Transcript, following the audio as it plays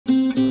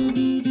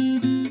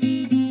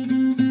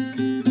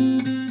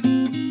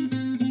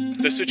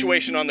The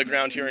situation on the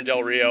ground here in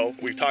Del Rio,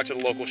 we've talked to the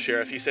local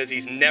sheriff. He says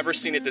he's never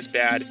seen it this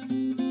bad.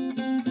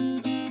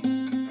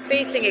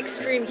 Facing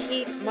extreme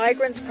heat,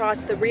 migrants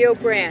cross the Rio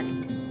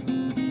Grande.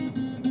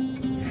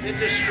 They're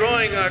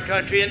destroying our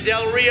country. In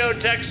Del Rio,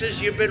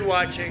 Texas, you've been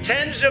watching.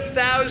 Tens of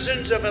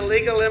thousands of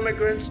illegal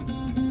immigrants.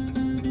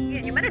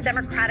 You met a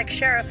Democratic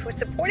sheriff who's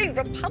supporting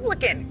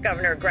Republican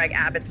Governor Greg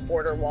Abbott's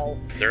border wall.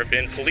 There have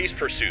been police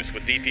pursuits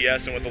with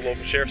DPS and with the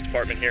local sheriff's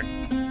department here.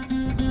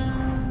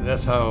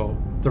 That's how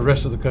the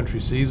rest of the country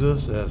sees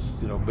us, as,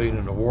 you know, being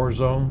in a war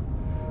zone.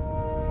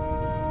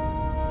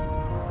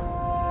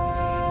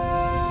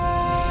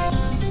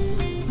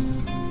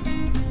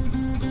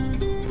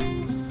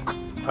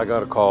 I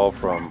got a call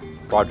from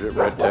Project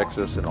Red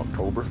Texas in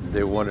October.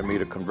 They wanted me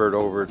to convert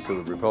over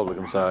to the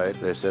Republican side.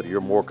 They said, you're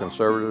more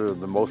conservative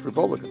than most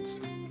Republicans.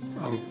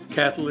 I'm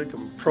Catholic,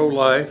 I'm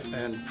pro-life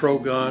and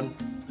pro-gun.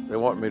 They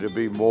want me to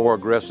be more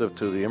aggressive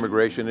to the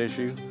immigration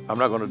issue. I'm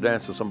not going to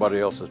dance to somebody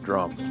else's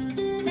drum.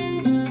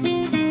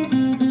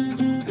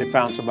 They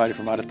found somebody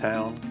from out of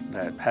town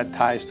that had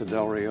ties to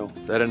Del Rio.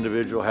 That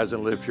individual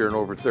hasn't lived here in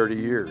over 30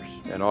 years.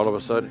 And all of a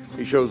sudden,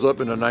 he shows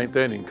up in the 9th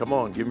inning. Come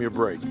on, give me a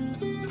break.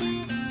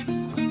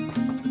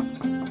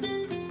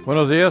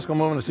 Buenos días,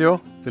 ¿cómo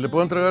amaneció? Si le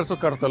puedo entregar estos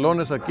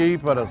cartelones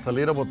aquí para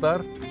salir a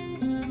votar.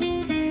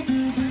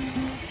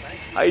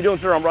 How you doing,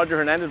 sir? I'm Roger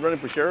Hernandez, running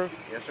for sheriff.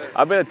 Yes, sir.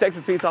 I've been a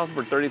Texas police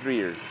officer for 33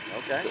 years.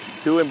 Okay.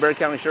 2 in Bexar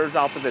County Sheriff's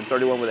Office and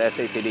 31 with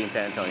SAPD in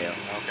San Antonio.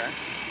 Okay.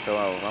 So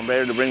I'm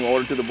ready to bring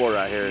order to the border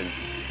out here.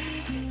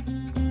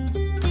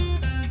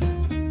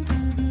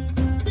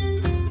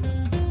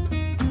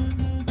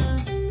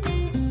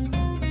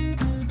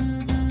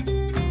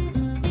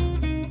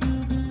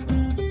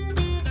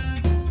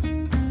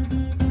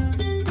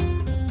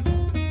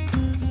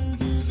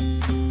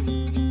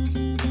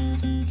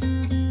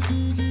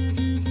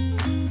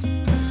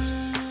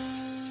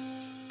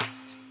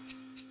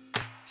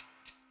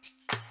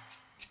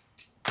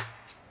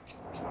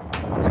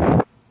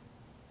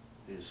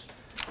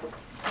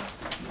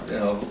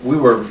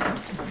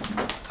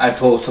 I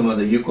told some of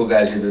the Yuko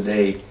guys the other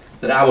day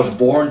that I was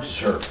born to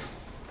serve.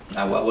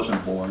 I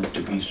wasn't born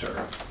to be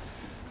served.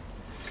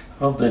 I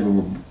don't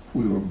think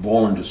we were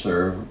born to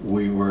serve.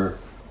 We were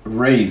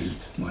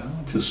raised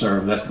to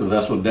serve. That's because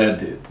that's what Dad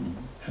did.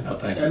 And I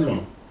think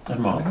and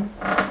Mom.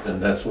 And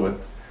that's what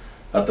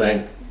I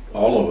think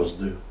all of us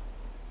do.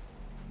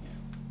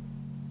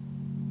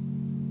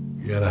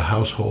 You had a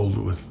household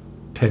with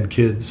 10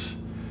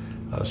 kids,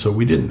 so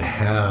we didn't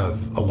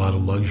have a lot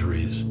of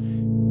luxuries.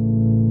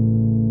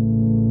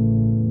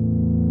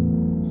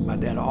 My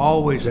dad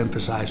always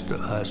emphasized to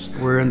us,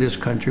 we're in this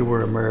country,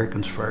 we're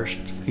Americans first.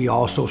 He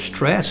also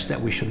stressed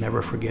that we should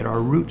never forget our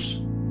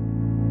roots.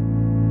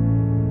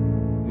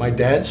 My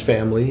dad's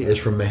family is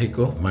from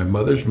Mexico. My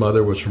mother's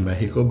mother was from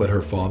Mexico, but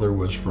her father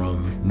was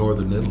from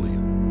northern Italy.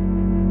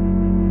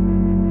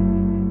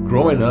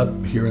 Growing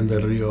up here in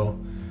Del Rio,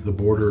 the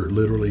border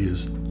literally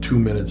is 2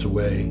 minutes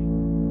away.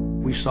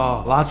 We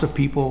saw lots of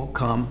people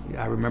come.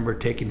 I remember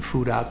taking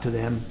food out to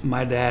them.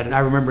 My dad, and I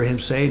remember him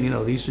saying, you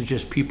know, these are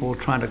just people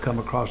trying to come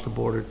across the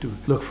border to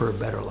look for a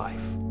better life.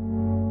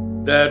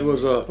 Dad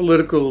was a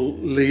political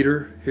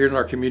leader here in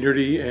our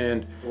community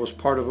and was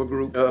part of a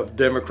group of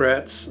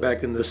Democrats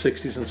back in the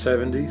 60s and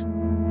 70s.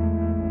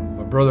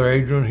 My brother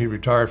Adrian, he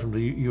retired from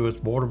the U.S.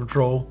 Border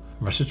Patrol.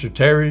 My sister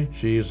Terry,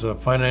 she's a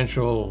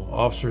financial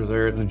officer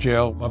there at the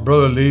jail. My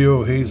brother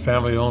Leo, his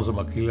family owns a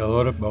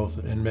maquiladora,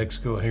 both in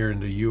Mexico and here in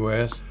the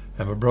U.S.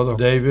 And my brother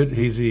David,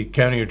 he's the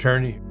county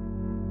attorney.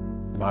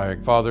 My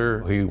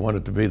father, he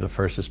wanted to be the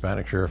first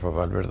Hispanic sheriff of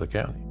Val Verde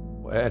County.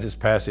 At his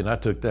passing, I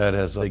took that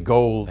as a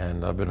goal,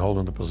 and I've been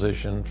holding the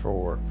position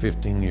for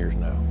 15 years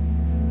now.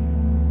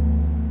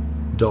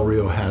 Del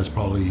Rio has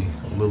probably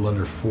a little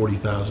under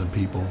 40,000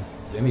 people.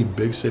 Any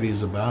big city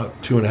is about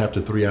 2.5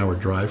 to 3 hour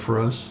drive for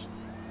us.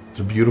 It's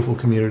a beautiful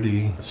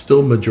community,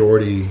 still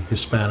majority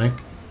Hispanic.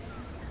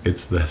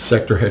 It's the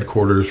sector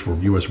headquarters for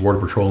U.S. Border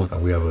Patrol.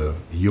 We have a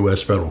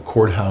U.S. federal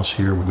courthouse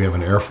here. We have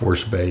an Air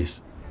Force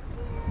base.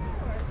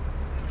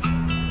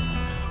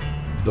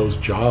 Those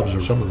jobs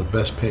are some of the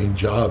best paying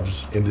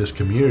jobs in this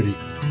community.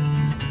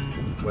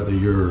 Whether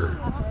you're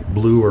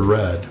blue or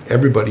red,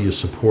 everybody is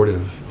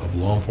supportive of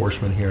law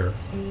enforcement here.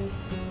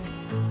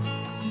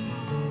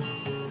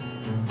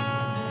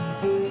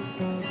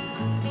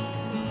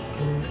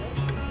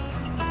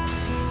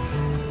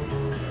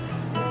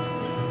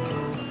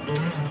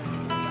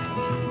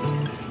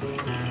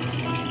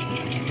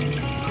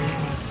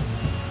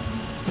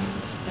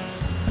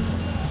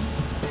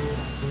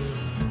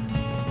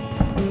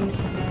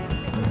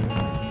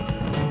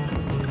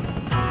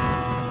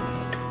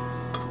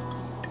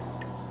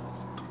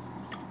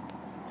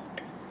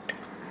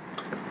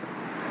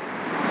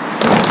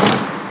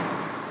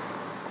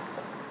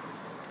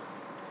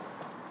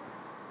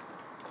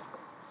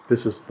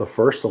 This is the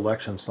first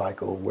election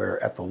cycle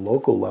where at the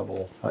local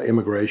level,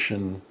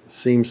 immigration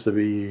seems to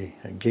be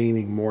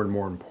gaining more and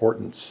more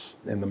importance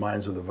in the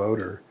minds of the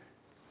voter.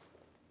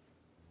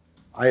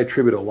 I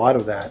attribute a lot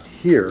of that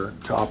here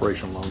to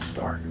Operation Lone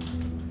Star.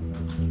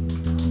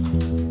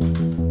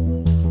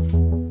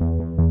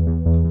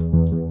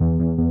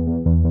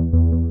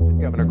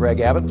 Greg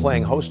Abbott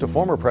playing host to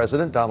former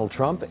President Donald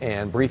Trump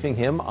and briefing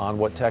him on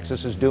what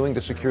Texas is doing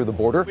to secure the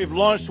border. We've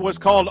launched what's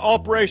called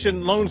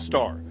Operation Lone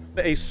Star,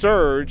 a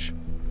surge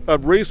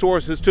of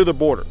resources to the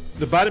border.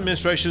 The Biden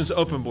administration's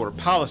open border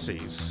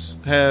policies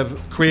have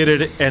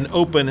created an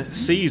open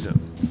season.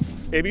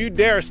 If you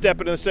dare step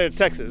into the state of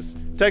Texas,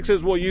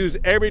 Texas will use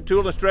every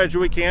tool and strategy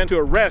we can to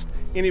arrest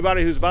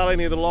anybody who's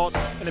violating the law.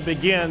 And it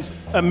begins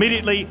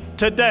immediately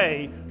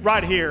today,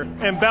 right here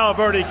in Val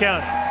Verde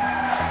County.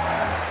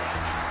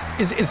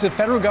 Is the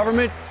federal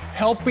government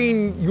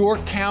helping your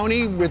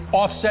county with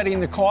offsetting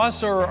the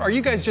costs, or are you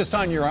guys just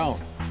on your own?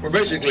 We're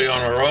basically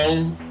on our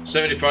own.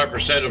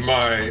 75% of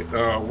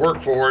my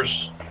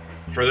workforce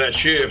for that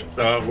shift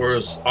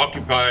was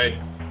occupied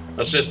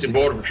assisting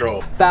Border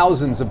Patrol.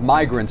 Thousands of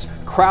migrants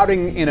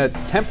crowding in a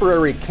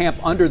temporary camp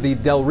under the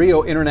Del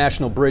Rio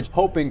International Bridge,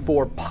 hoping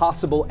for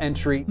possible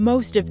entry.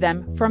 Most of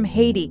them from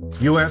Haiti.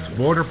 U.S.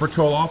 Border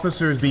Patrol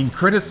officers being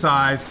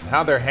criticized.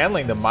 How they're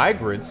handling the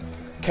migrants,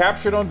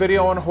 captured on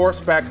video on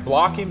horseback,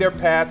 blocking their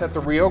path at the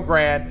Rio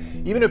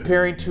Grande, even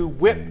appearing to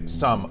whip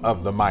some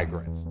of the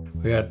migrants.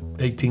 We had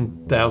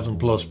 18,000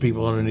 plus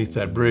people underneath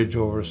that bridge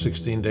over a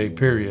 16-day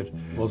period.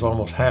 It was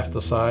almost half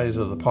the size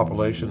of the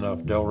population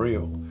of Del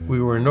Rio.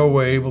 We were in no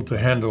way able to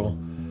handle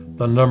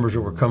the numbers that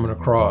were coming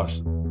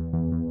across.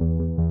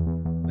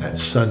 That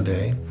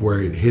Sunday, where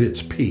it hit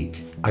its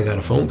peak, I got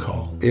a phone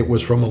call. It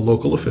was from a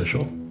local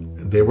official.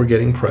 They were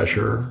getting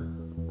pressure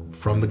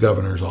from the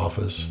governor's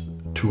office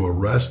to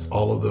arrest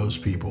all of those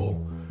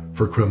people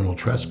for criminal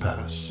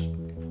trespass.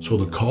 So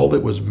the call that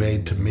was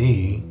made to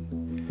me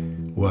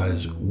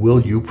was,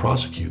 will you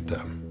prosecute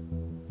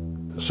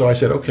them? So I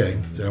said, okay.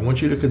 I said, I want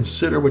you to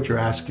consider what you're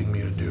asking me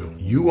to do.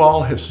 You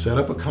all have set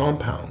up a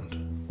compound.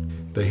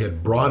 They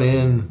had brought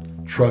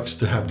in trucks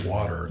to have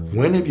water.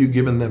 When have you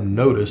given them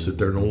notice that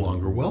they're no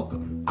longer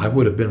welcome? I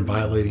would have been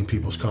violating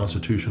people's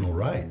constitutional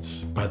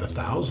rights by the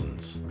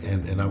thousands,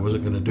 and I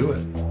wasn't going to do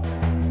it.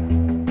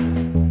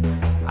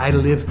 I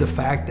lived the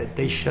fact that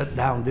they shut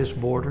down this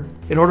border.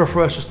 In order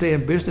for us to stay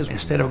in business,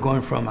 instead of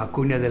going from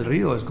Acuña del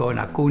Rio, it's going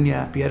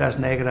Acuña, Piedras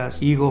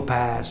Negras, Eagle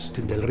Pass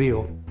to Del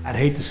Rio. I'd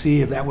hate to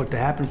see if that were to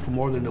happen for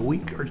more than a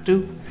week or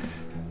two.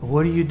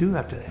 What do you do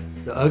after that?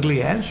 The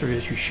ugly answer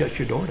is you shut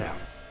your door down.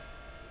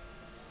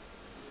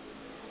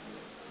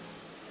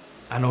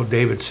 I know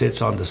David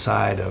sits on the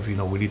side of,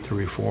 we need to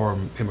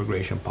reform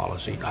immigration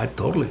policy. I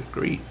totally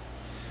agree.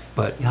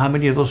 But how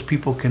many of those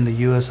people can the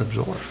U.S.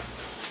 absorb?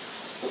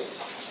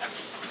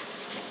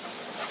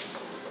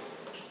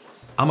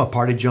 I'm a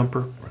party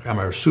jumper. I'm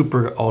a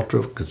super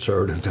ultra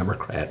conservative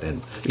Democrat,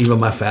 and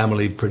even my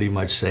family pretty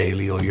much say,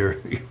 Leo, you're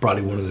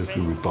probably one of the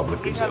few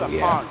Republicans that we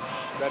have.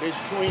 That is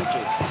 20,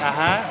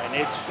 and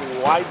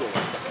it's wider.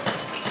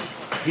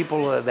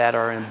 People that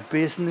are in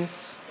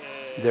business,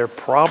 they're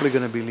probably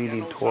going to be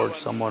leaning towards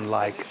someone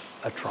like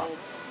a Trump.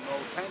 No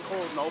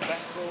tanco, no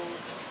banco,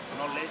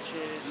 no leche,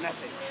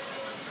 nothing.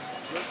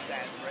 Just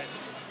that rest.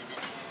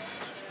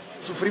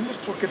 Sufrimos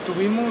porque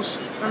tuvimos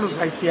a los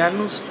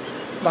haitianos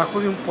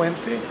bajo de un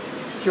puente.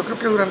 Yo creo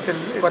que durante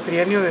el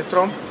cuatrienio de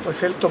Trump,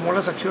 pues él tomó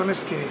las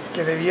acciones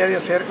que debía de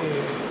hacer.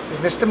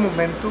 En este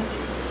momento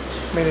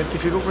me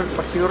identifico con el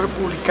Partido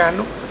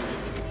Republicano.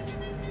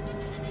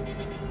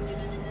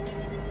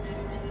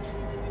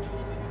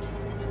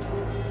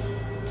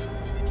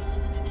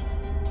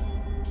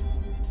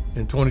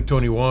 In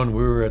 2021,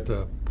 we were at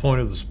the point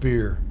of the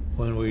spear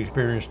when we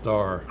experienced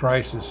our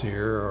crisis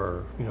here,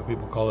 or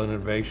people call it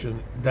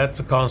invasion. That's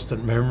a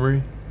constant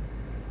memory.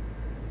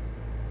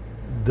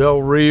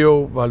 Del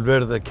Rio, Val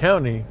Verde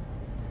County,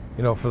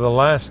 for the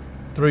last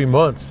 3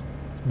 months,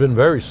 it's been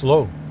very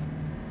slow.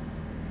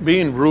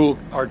 Being rural,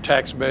 our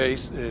tax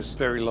base is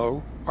very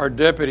low. Our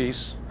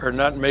deputies are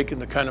not making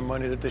the kind of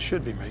money that they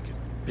should be making.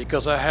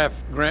 Because I have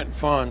grant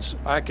funds,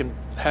 I can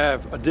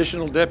have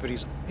additional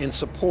deputies in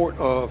support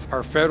of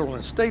our federal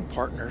and state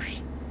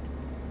partners.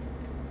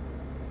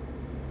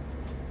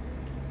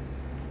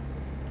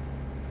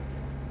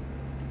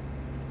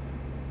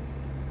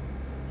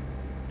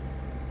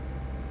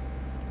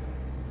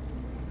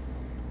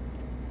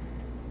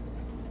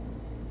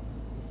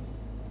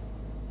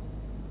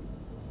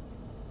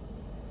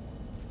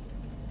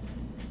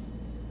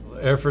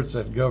 Efforts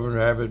that Governor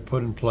Abbott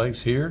put in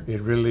place here,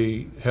 it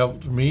really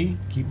helped me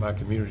keep my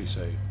community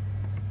safe.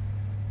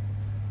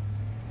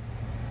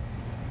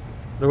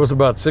 There was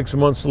about 6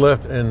 months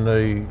left in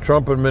the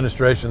Trump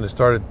administration that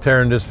started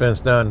tearing this fence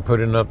down and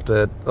putting up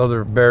that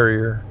other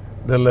barrier.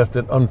 They left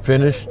it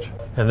unfinished.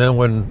 And then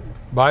when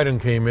Biden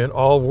came in,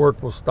 all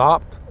work was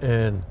stopped.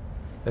 And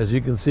as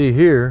you can see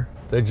here,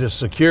 they just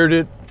secured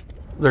it.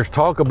 There's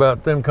talk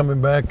about them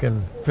coming back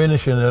and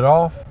finishing it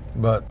off,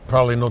 but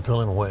probably no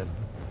telling when.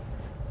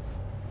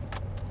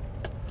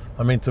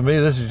 I mean, to me,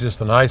 this is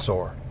just an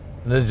eyesore.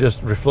 And it's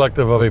just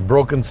reflective of a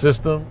broken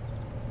system.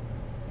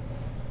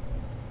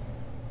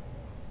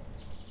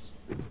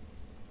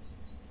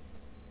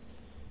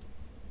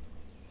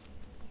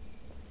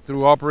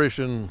 Through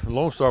Operation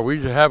Lone Star, we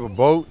just have a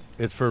boat.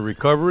 It's for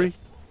recovery.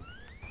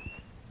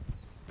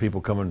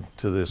 People coming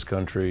to this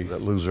country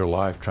that lose their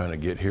life trying to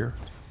get here.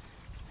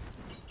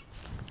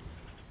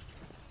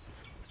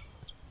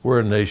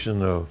 We're a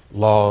nation of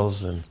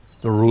laws and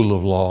the rule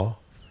of law.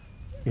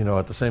 You know,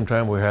 at the same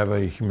time, we have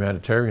a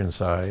humanitarian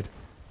side.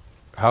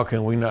 How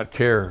can we not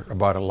care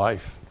about a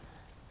life?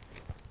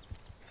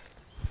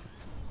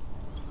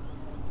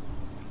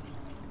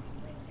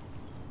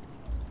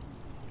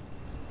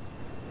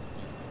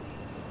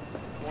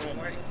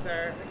 Morning,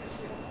 sir.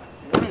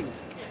 Morning.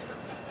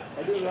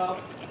 I do it up.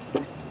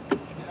 You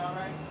all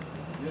right?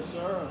 Yes,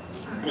 sir.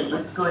 All right,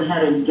 let's go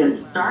ahead and get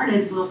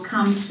started. We'll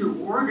come to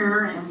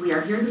order, and we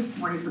are here this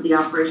morning for the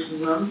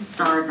Operation Lone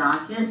Star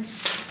docket.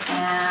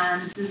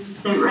 And is the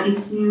state ready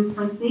to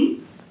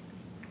proceed?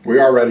 We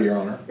are ready, Your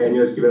Honor. And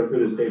yes, give it up for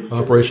the state.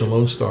 Operation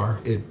Lone Star,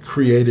 it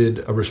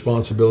created a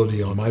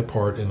responsibility on my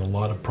part and a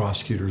lot of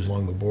prosecutors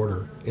along the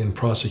border in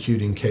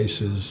prosecuting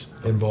cases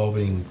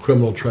involving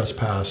criminal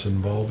trespass,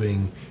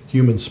 involving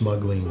human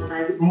smuggling.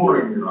 Good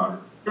morning, Your Honor.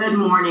 Good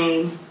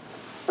morning.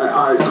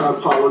 I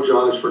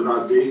apologize for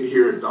not being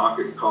here at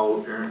docket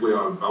call. Apparently,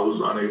 I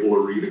was unable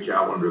to read a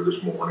calendar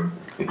this morning.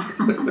 It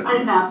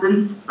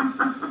happens.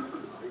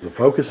 The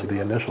focus of the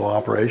initial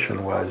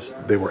operation was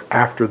they were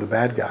after the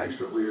bad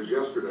guys. Recently as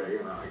yesterday,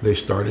 They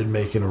started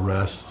making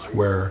arrests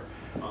where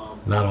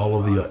not all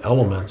of the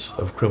elements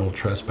of criminal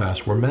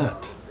trespass were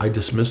met. I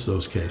dismissed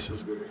those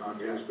cases.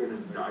 has been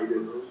indicted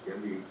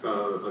in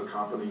the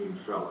accompanying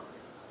felon.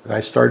 And I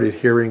started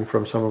hearing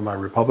from some of my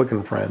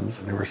Republican friends,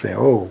 and they were saying,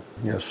 oh,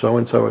 you know,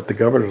 so-and-so at the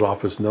governor's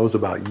office knows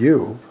about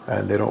you,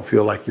 and they don't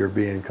feel like you're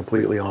being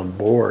completely on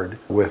board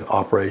with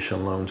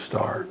Operation Lone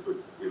Star.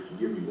 If you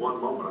give me one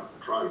moment, I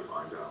can try to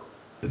find out.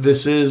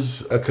 This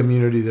is a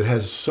community that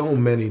has so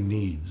many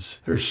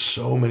needs. There's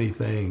so many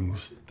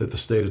things that the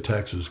state of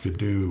Texas could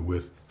do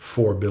with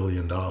 $4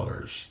 billion.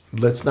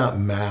 Let's not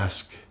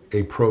mask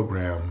a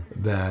program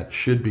that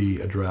should be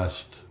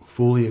addressed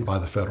fully by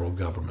the federal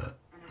government.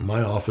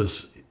 My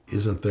office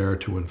isn't there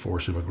to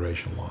enforce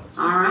immigration laws.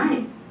 All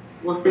right.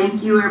 Well,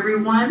 thank you,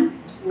 everyone,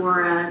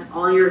 for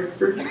all your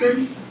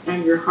assistance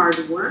and your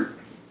hard work.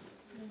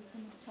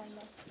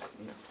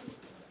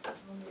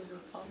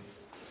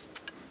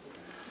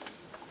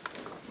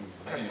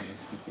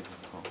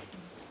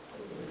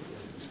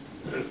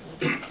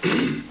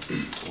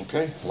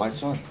 Okay,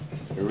 lights on.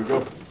 Here we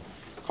go.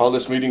 Call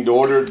this meeting to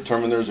order.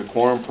 Determine there's a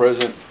quorum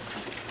present.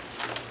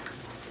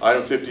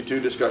 Item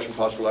 52, discussion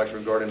possible action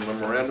regarding the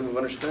memorandum of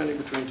understanding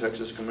between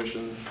Texas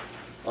Commission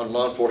on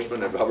Law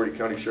Enforcement and Val Verde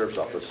County Sheriff's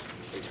Office.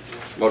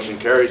 Motion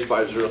carries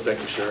 5-0. Thank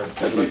you, Sheriff.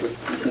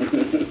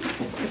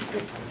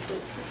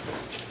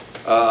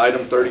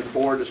 Item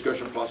 34,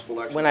 discussion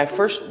possible action. When I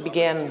first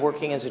began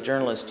working as a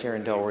journalist here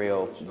in Del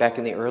Rio back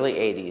in the early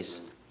 80s,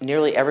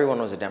 nearly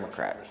everyone was a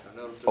Democrat.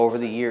 Over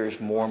the years,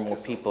 more and more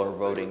people are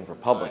voting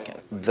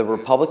Republican. The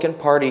Republican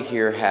Party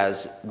here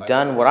has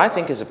done what I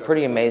think is a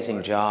pretty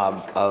amazing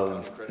job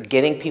of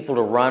getting people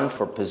to run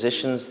for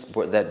positions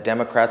that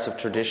Democrats have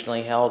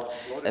traditionally held,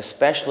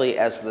 especially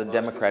as the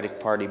Democratic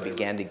Party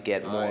began to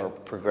get more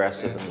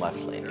progressive and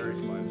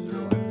left-leaning.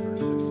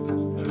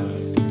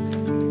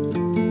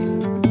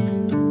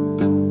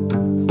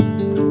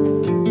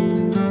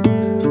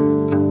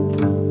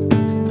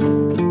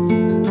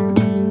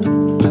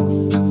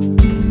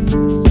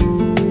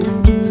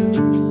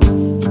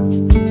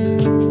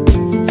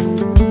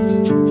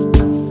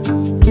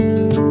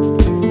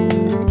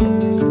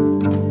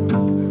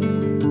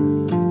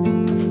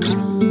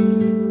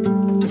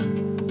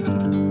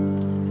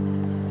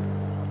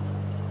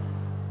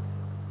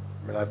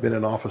 I've been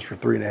in office for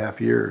 3.5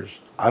 years.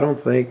 I don't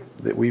think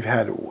that we've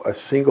had a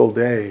single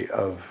day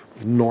of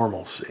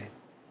normalcy.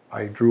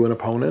 I drew an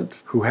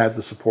opponent who had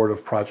the support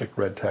of Project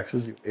Red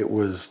Texas. It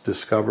was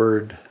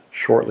discovered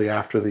shortly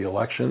after the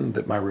election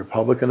that my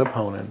Republican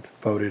opponent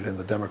voted in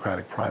the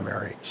Democratic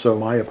primary. So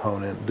my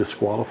opponent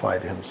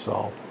disqualified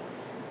himself.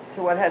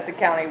 So what has the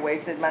county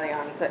wasted money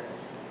on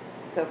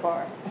so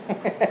far?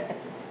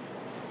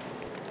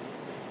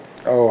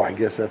 Oh, I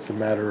guess that's a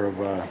matter of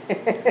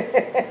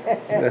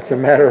that's a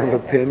matter of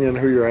opinion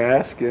who you're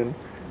asking.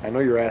 I know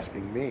you're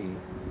asking me.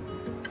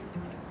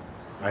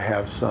 I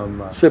have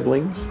some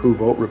siblings who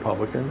vote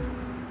Republican.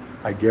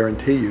 I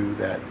guarantee you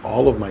that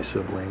all of my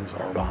siblings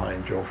are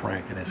behind Joe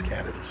Frank and his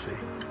candidacy.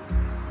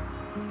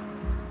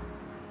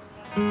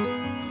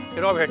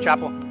 Get over here,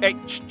 Chapel. Hey,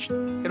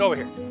 get over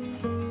here.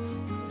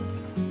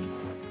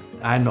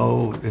 I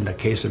know in the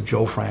case of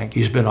Joe Frank,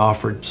 he's been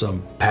offered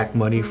some PAC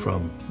money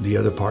from the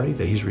other party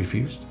that he's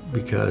refused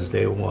because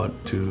they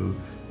want to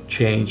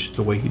change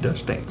the way he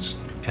does things.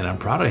 And I'm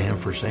proud of him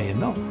for saying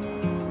no.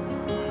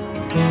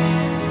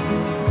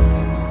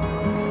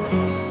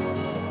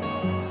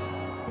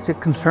 It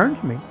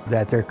concerns me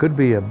that there could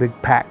be a big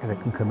PAC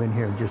that can come in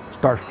here and just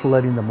start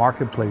flooding the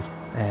marketplace.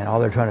 And all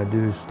they're trying to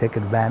do is take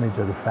advantage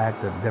of the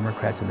fact that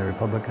Democrats and the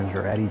Republicans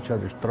are at each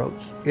other's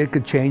throats. It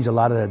could change a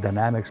lot of the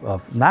dynamics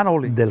of not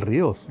only Del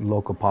Rio's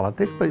local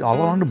politics, but all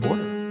along the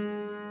border.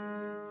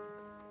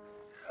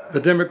 The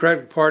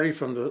Democratic Party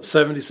from the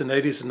 70s and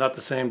 80s is not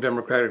the same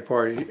Democratic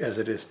Party as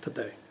it is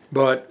today.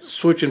 But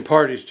switching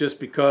parties just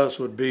because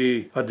would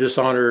be a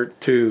dishonor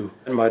to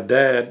my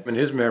dad in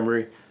his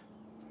memory.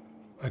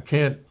 I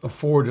can't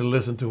afford to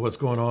listen to what's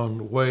going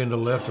on way in the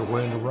left or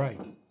way in the right.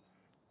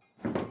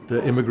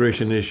 The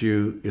immigration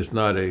issue is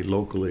not a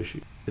local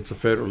issue. It's a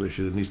federal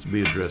issue that needs to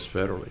be addressed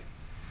federally.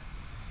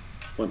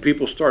 When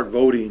people start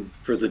voting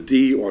for the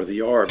D or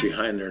the R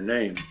behind their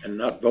name and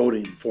not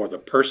voting for the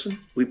person,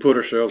 we put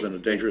ourselves in a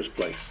dangerous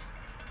place.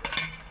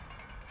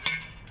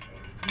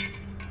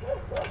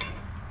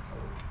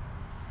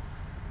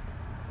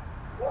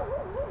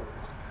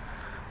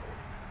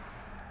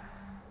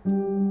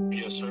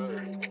 Yes, sir.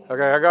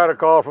 Okay, I got a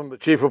call from the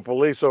chief of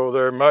police over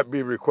there. Might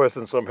be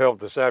requesting some help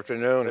this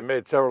afternoon. They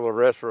made several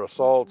arrests for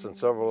assaults and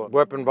several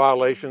weapon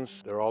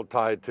violations. They're all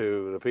tied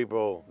to the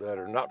people that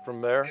are not from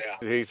there.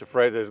 Yeah. He's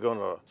afraid that it's going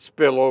to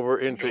spill over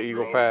into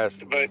Eagle Pass.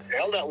 But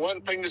hell, that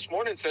one thing this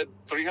morning said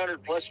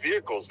 300 plus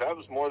vehicles. That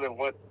was more than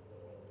what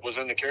was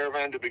in the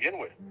caravan to begin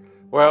with.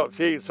 Well,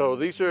 see, so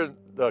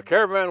the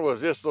caravan was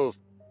just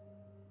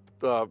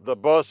the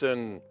bus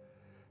and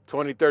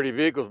 20, 30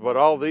 vehicles, but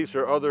all these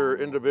are other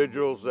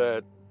individuals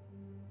that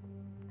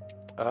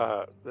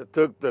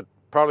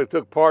probably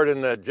took part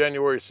in that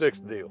January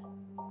 6th deal.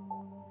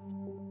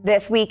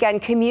 This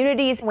weekend,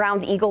 communities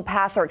around Eagle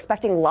Pass are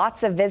expecting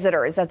lots of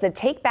visitors as the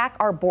Take Back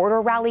Our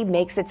Border rally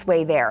makes its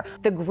way there.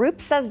 The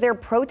group says they're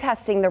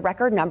protesting the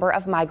record number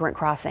of migrant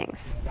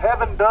crossings.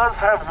 Heaven does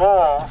have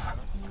walls,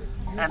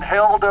 and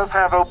hell does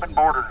have open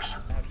borders.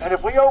 And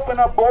if we open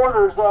up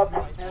borders up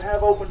and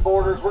have open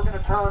borders, we're going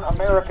to turn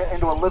America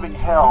into a living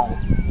hell.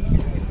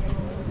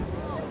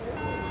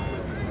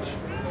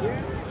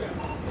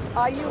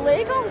 Are you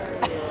legal?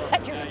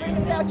 Just read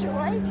about your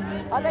rights.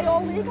 Are they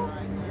all legal?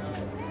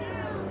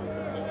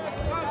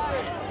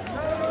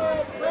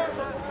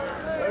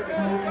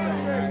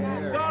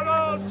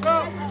 Donald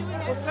Trump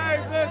will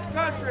save this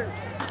country.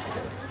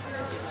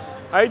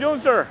 How you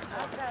doing, sir?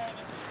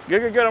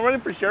 Good. I'm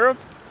running for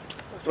sheriff.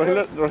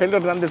 Rogelio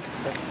Hernandez.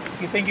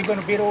 You think you're going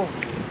to beat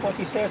what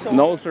he says?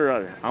 No,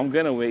 sir. I'm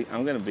going to wait.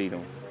 I'm going to beat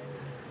him.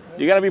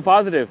 You got to be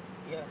positive.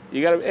 Yeah.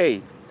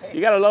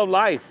 You got to love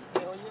life.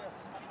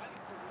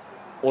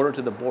 Order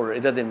to the border, it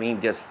doesn't mean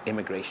just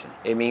immigration.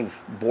 It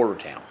means border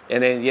town.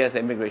 And then, yes,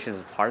 immigration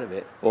is part of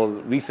it. Well,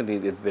 recently,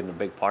 it's been a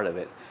big part of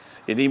it.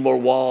 You need more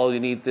walls, you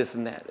need this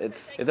and that.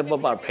 It's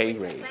above our pay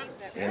grade.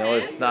 You know,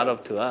 it's not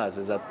up to us.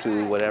 It's up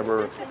to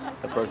whatever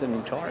the person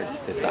in charge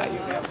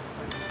decides.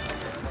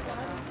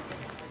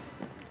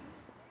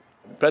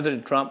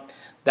 President Trump,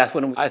 that's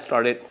when I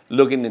started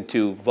looking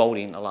into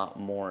voting a lot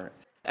more.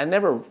 I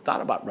never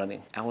thought about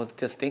running. I was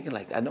just thinking,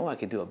 like, I know I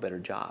can do a better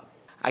job.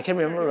 I can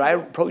remember I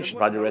approached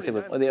Roger Resi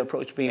when they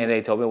approached me and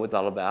they told me what it's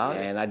all about,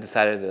 and I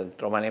decided to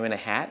throw my name in a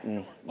hat,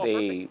 and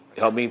they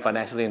helped me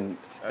financially in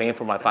paying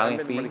for my filing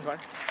fee.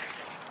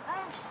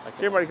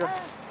 Here, Marika.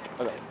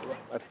 Okay,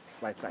 that's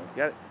my sign.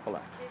 Got it? Hold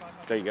on.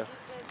 There you go.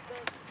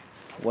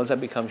 Once I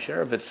become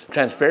sheriff, it's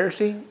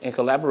transparency and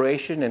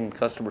collaboration and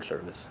customer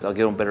service. I'll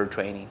give them better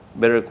training,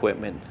 better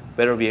equipment,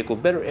 better vehicles,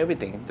 better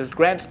everything. There's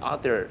grants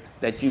out there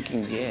that you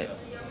can get.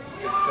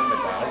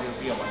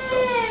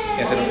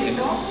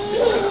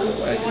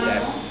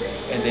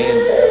 And then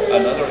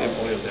another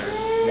employee of theirs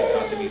reached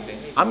out to me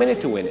saying, I'm in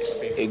it to win it.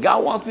 If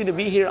God wants me to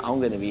be here, I'm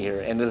going to be here.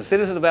 And if the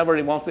citizen of Val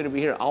Verde wants me to be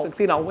here, I'll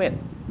succeed, I'll win.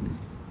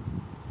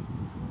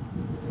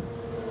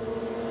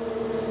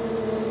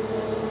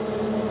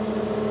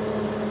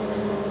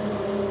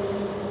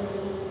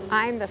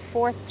 I'm the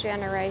 4th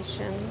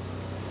generation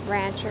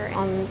rancher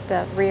on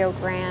the Rio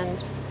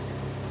Grande.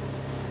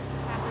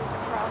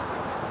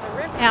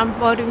 I'm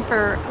voting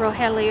for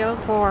Rogelio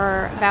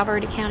for Val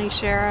Verde County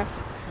Sheriff.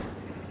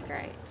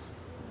 Great.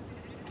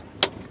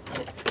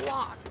 It's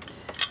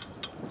locked.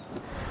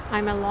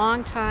 I'm a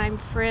longtime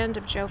friend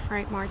of Joe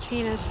Frank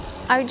Martinez.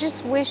 I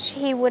just wish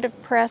he would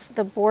have pressed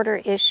the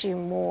border issue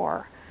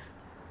more.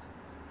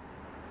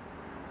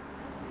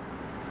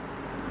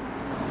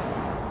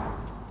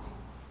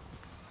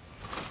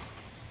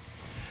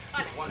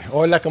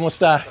 Hola, ¿cómo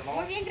está?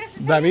 Muy bien,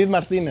 gracias. David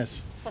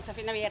Martínez.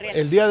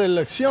 El día de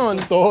la elección,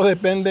 todo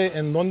depende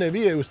en dónde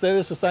vive.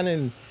 Ustedes están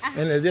en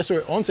el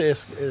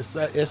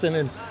 10-11, es en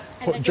el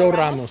Joe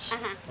Ramos.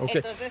 Okay.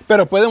 Entonces,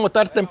 pero pueden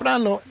votar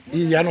temprano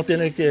y ya no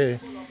tienen que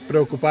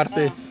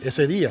preocuparte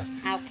ese día.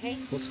 Ok,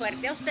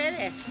 suerte a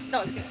ustedes.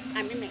 No, a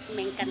mí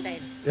me encanta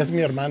él. Es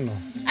mi hermano.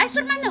 ¿Ah, es tu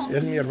hermano?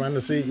 Es mi hermano,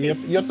 sí.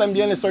 Y yo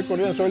también estoy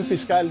corriendo, soy el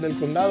fiscal del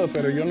condado,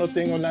 pero yo no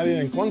tengo nadie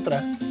en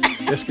contra.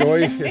 Es que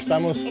hoy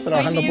estamos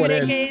trabajando por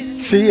él.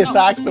 Sí,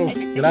 exacto.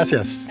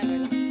 Gracias.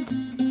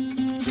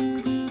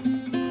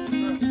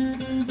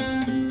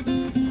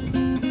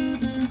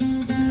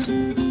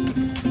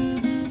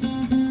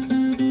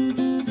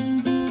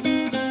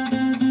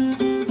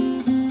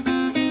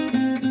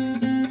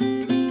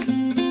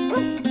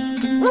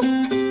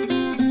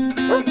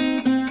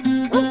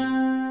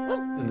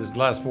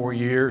 Last 4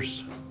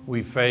 years,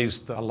 we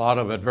faced a lot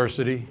of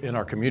adversity in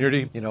our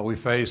community. You know, we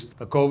faced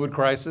a COVID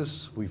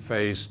crisis. We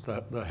faced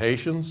the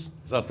Haitians.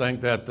 I think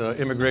that the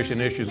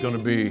immigration issue is going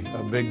to be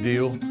a big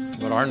deal,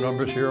 but our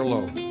numbers here are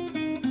low.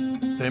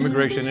 The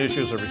immigration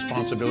issue is a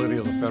responsibility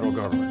of the federal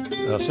government.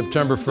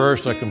 September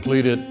 1st, I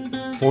completed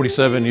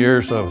 47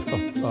 years of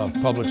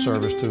public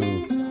service to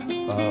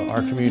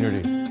our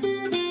community.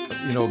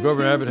 You know,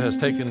 Governor Abbott has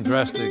taken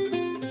drastic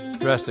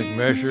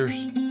measures,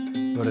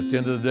 but at the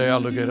end of the day, I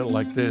look at it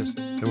like this.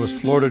 There was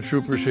Florida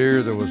troopers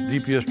here, there was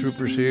DPS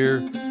troopers here,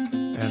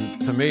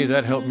 and to me,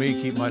 that helped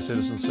me keep my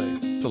citizens safe.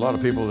 There's a lot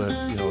of people that,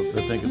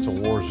 that think it's a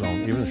war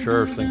zone. Even the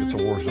sheriffs think it's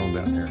a war zone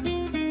down here,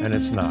 and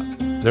it's not.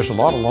 There's a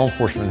lot of law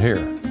enforcement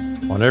here.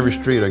 On every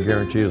street, I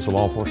guarantee there's a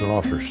law enforcement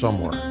officer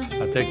somewhere.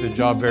 I take this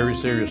job very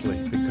seriously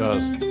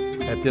because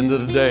at the end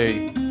of the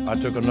day, I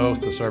took an oath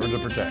to serve and to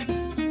protect.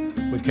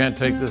 We can't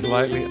take this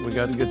lightly. We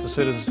got to get the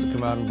citizens to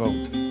come out and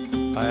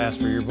vote. I ask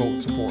for your vote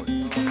and support.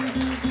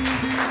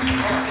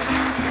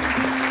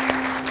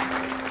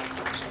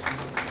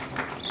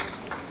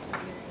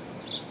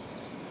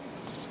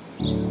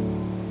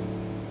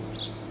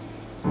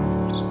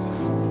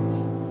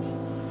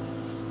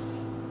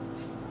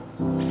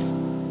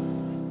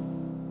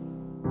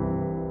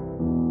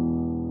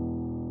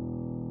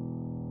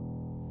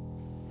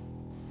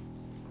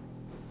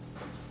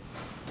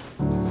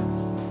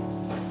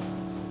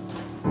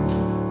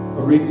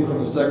 Reading from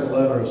the second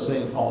letter of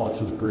St. Paul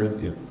to the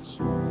Corinthians.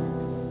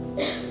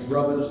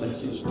 Brothers and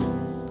sisters.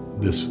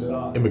 This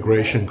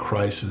immigration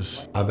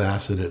crisis, I've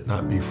asked that it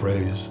not be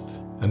phrased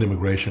an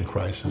immigration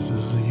crisis.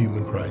 This is a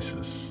human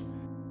crisis.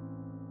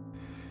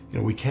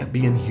 We can't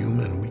be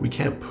inhuman. We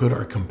can't put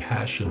our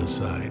compassion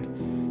aside.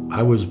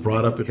 I was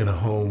brought up in a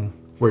home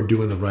where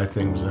doing the right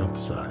thing was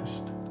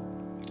emphasized.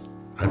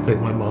 I think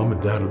my mom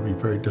and dad would be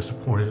very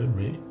disappointed in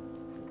me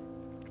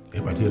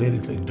if I did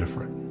anything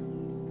different.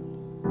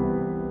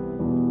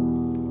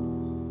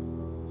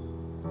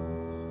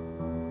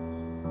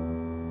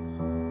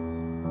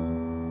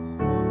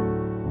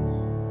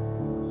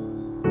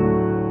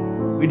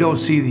 We don't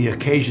see the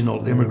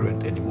occasional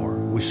immigrant anymore.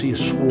 We see a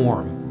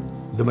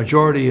swarm. The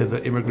majority of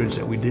the immigrants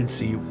that we did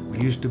see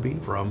used to be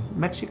from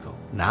Mexico.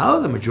 Now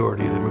the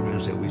majority of the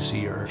immigrants that we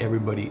see are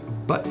everybody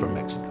but from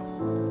Mexico.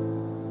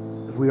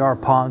 We are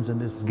pawns in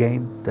this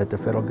game that the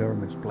federal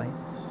government's playing.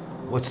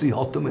 What's the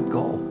ultimate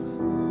goal?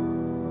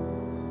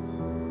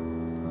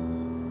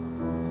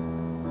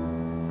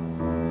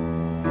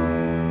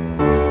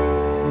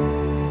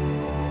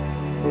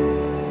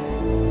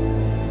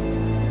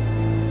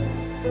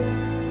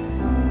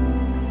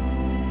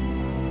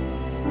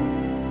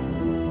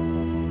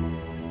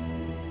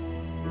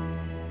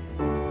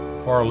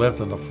 Far left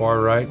and the far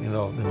right, in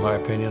my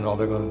opinion, all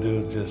they're going to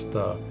do is just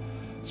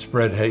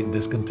spread hate and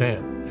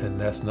discontent, and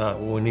that's not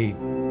what we need.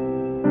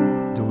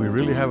 Do we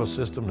really have a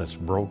system that's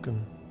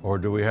broken, or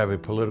do we have a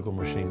political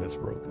machine that's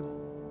broken?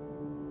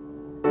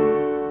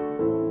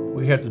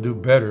 We have to do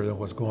better than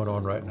what's going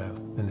on right now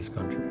in this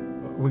country.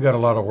 We got a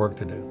lot of work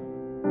to do.